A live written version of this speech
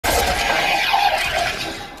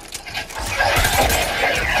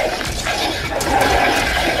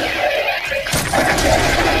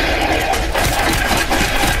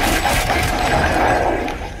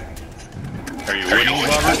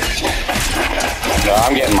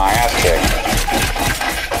I'm getting my ass kicked.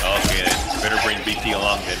 Okay, better bring BT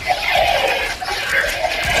along then.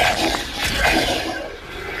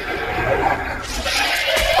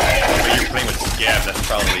 But you're playing with Scab, that's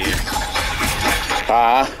probably it.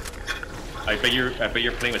 Huh? I bet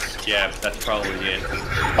you're playing with Scab, that's probably it.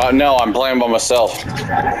 No, I'm playing by myself. Oh,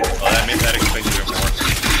 that explains it more.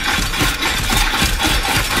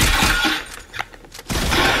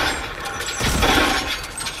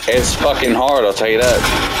 It's fucking hard, I'll tell you that.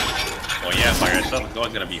 Well, yeah, by yourself it's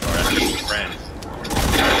always gonna be hard. That's gonna be friends.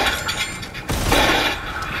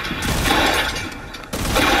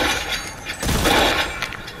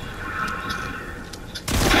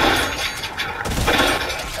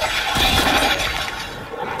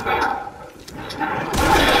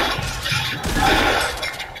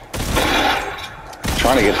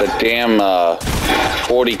 Trying to get the damn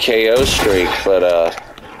 40 KO streak, but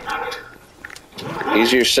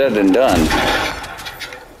easier said than done.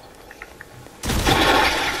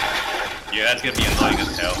 Yeah, that's gonna be annoying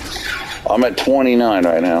as hell. I'm at 29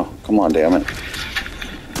 right now. Come on, damn it.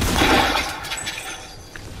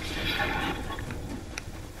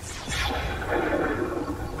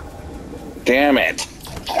 Damn it.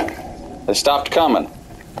 They stopped coming.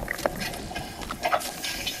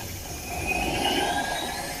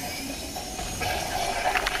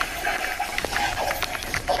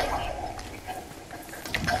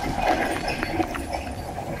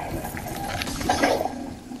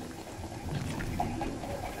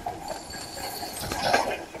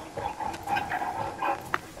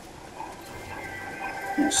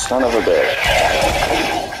 Son of a bitch.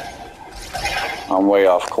 I'm way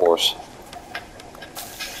off course.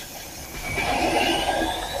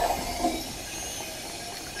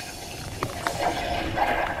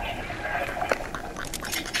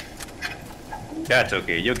 That's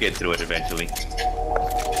okay, you'll get through it eventually.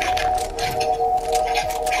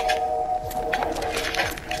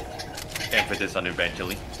 Emphasis on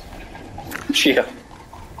eventually. Yeah.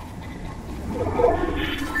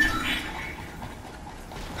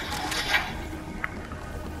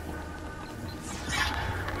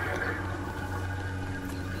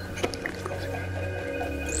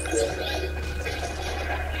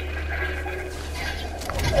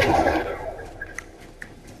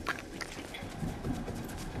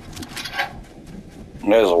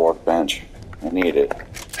 There's a workbench. I need it.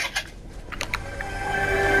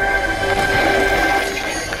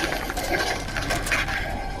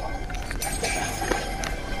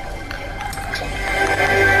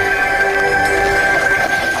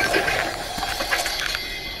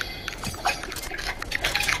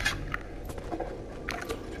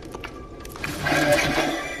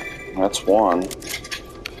 That's one.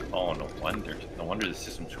 Oh, no wonder. No wonder the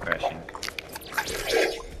system's crashing.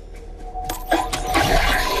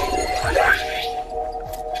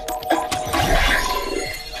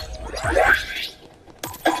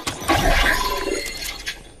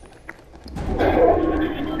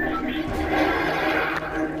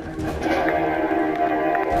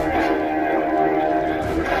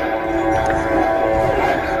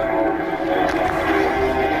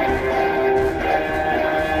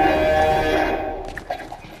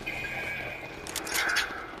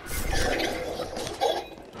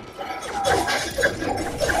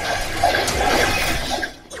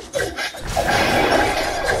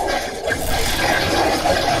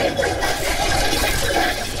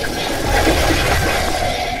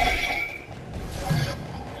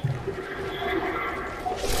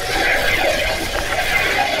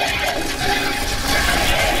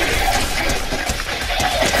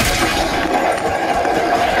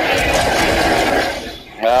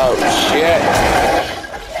 Oh, shit.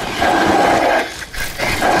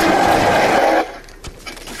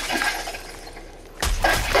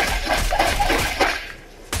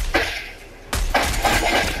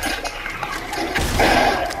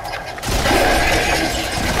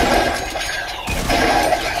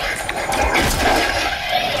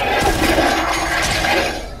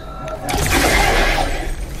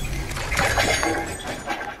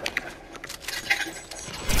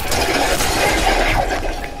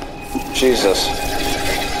 Jesus.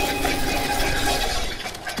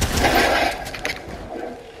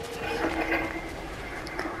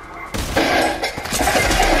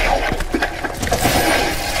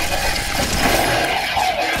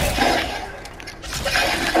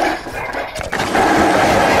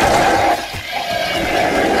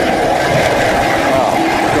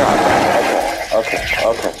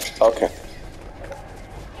 Okay.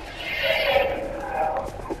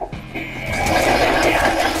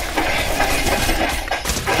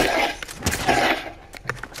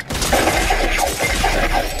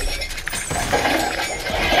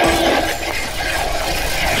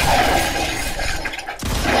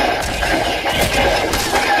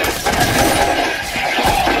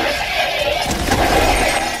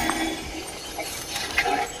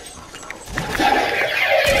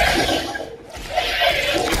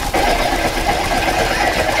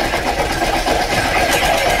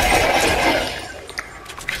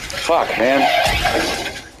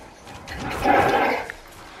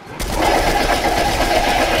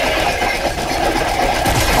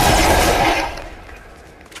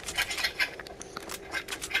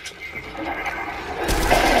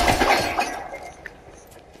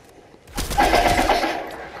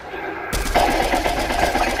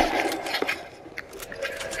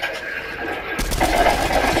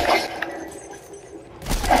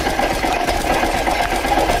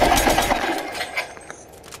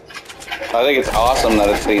 think it's awesome that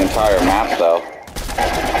it's the entire map, though.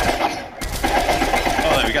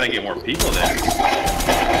 Oh, then we gotta get more people then.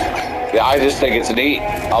 Yeah, I just think it's neat.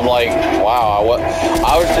 I'm like, wow,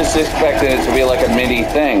 I was just expecting it to be like a mini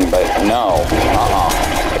thing, but no.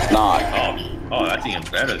 It's not. Oh, that's even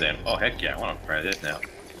better then. Oh, heck yeah, I want to try this now.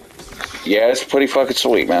 Yeah, it's pretty fucking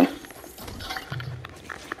sweet, man.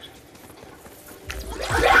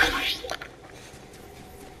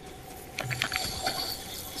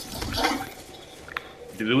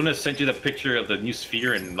 Did Luna send you the picture of the new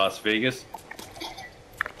sphere in Las Vegas?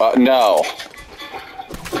 No.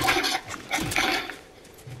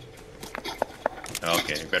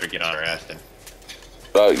 Okay, better get on her ass then.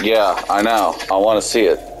 Yeah, I know. I want to see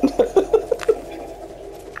it.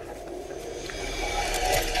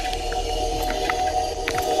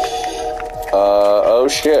 Oh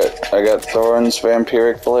shit. I got Thorn's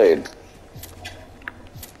Vampiric Blade.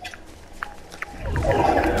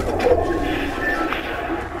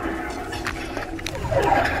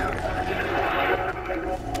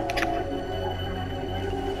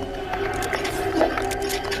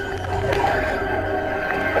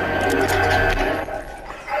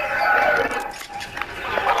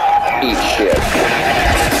 Eat shit.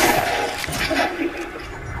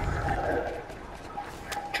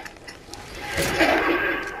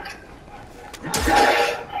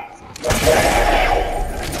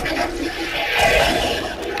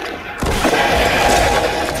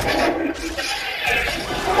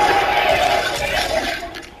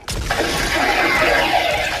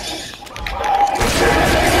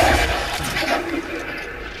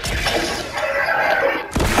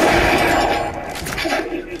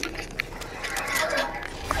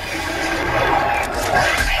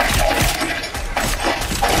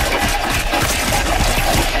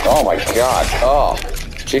 Oh my god. Oh,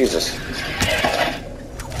 Jesus.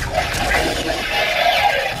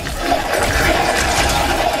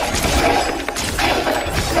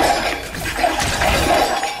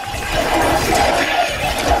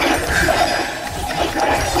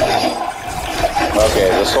 Okay,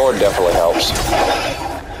 the sword definitely helps.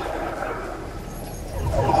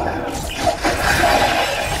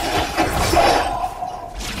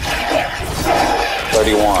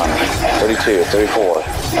 $31, $32,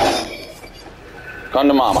 $34. Come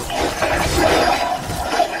to mama.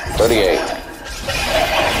 38.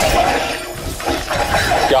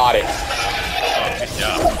 Got it. Oh, good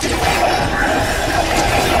job.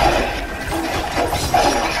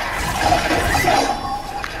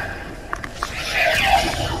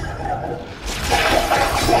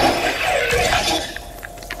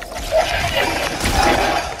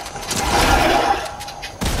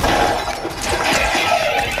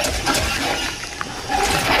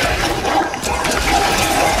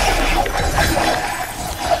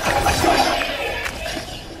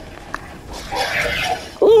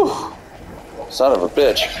 Son of a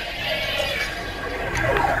bitch.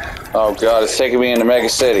 Oh god, it's taking me into Mega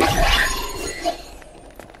City. I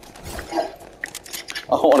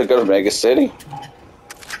want to go to Mega City.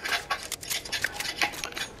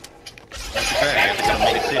 That's okay. You have to go to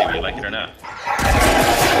Mega City, whether you like it or not.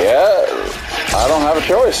 Yeah, I don't have a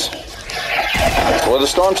choice. That's where the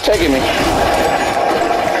storm's taking me.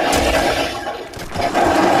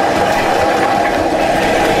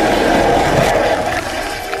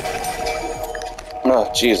 Oh,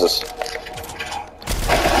 Jesus.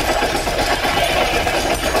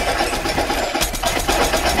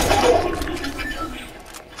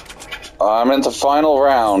 I'm in the final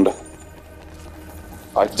round.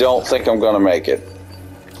 I don't think I'm gonna make it.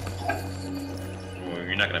 Well,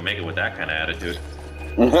 you're not gonna make it with that kind of attitude.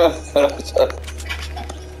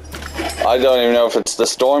 I don't even know if it's the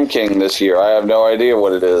Storm King this year. I have no idea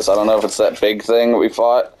what it is. I don't know if it's that big thing we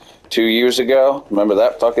fought 2 years ago. Remember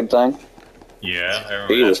that fucking thing? Yeah, I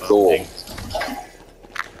remember. He was cool.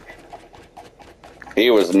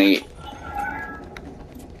 He was neat.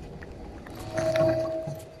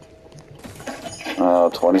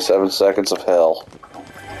 Oh, 27 seconds of hell.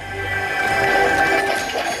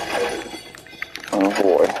 Oh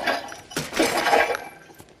boy.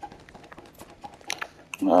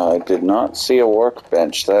 I did not see a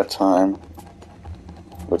workbench that time,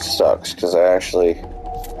 which sucks because I actually...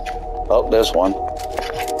 Oh, there's one.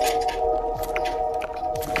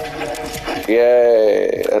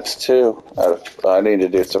 Yay, that's 2. I need to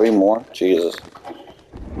do 3 more. Jesus.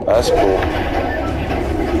 That's cool.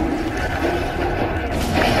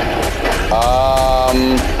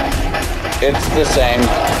 It's the same.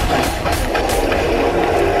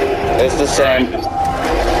 It's the same.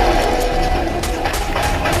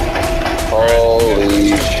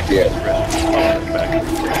 Holy shit.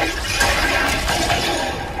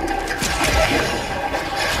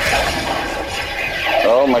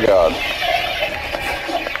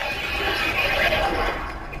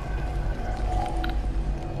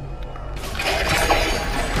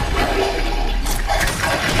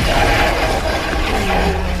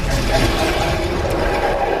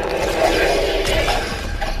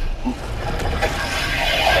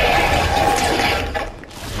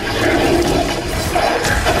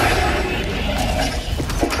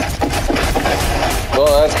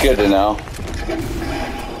 good to know.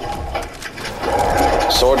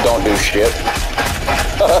 Sword don't do shit.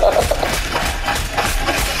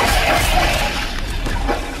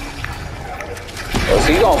 Is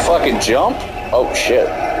he gonna fucking jump? Oh shit.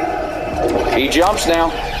 He jumps now.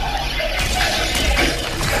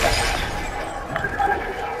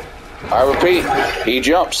 I repeat, he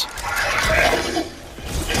jumps.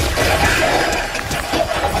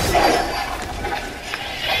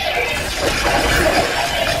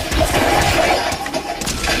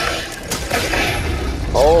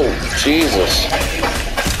 Oh, Jesus.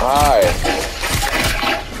 Hi.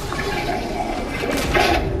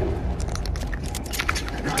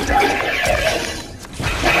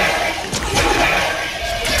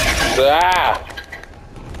 Ah!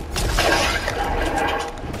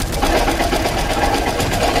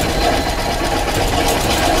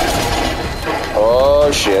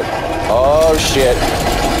 Oh, shit. Oh, shit.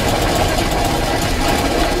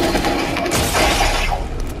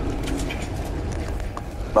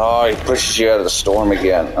 Oh, he pushes you out of the storm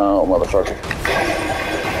again. Oh, motherfucker.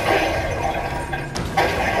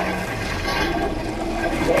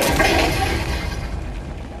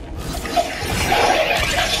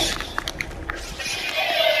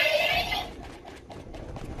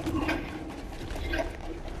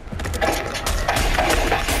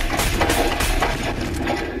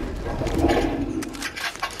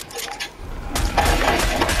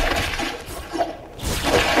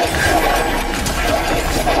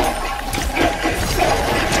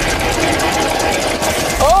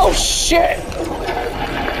 Oh, shit!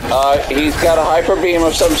 He's got a hyper beam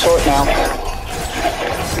of some sort now.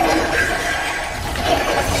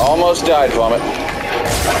 Almost died from it.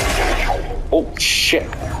 Oh, shit.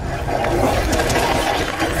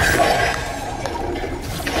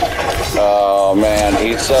 Oh, man.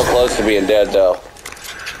 He's so close to being dead, though.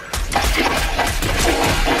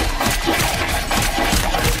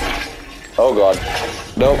 Oh, God.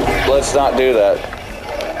 Nope. Let's not do that.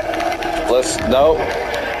 Nope.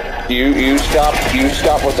 You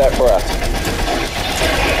stop with that breath.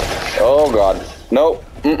 Oh, God. Nope.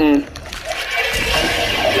 Mm-mm.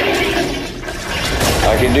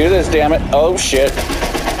 I can do this, damn it. Oh, shit.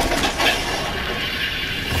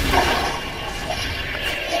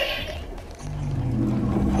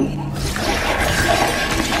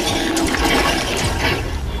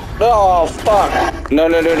 Oh, fuck. No.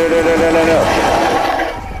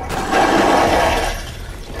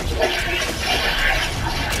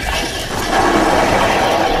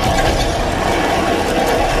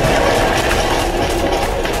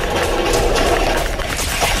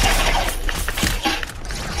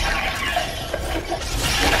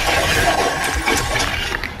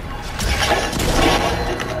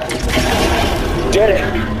 Did it.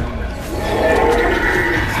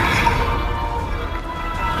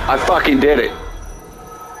 I fucking did it.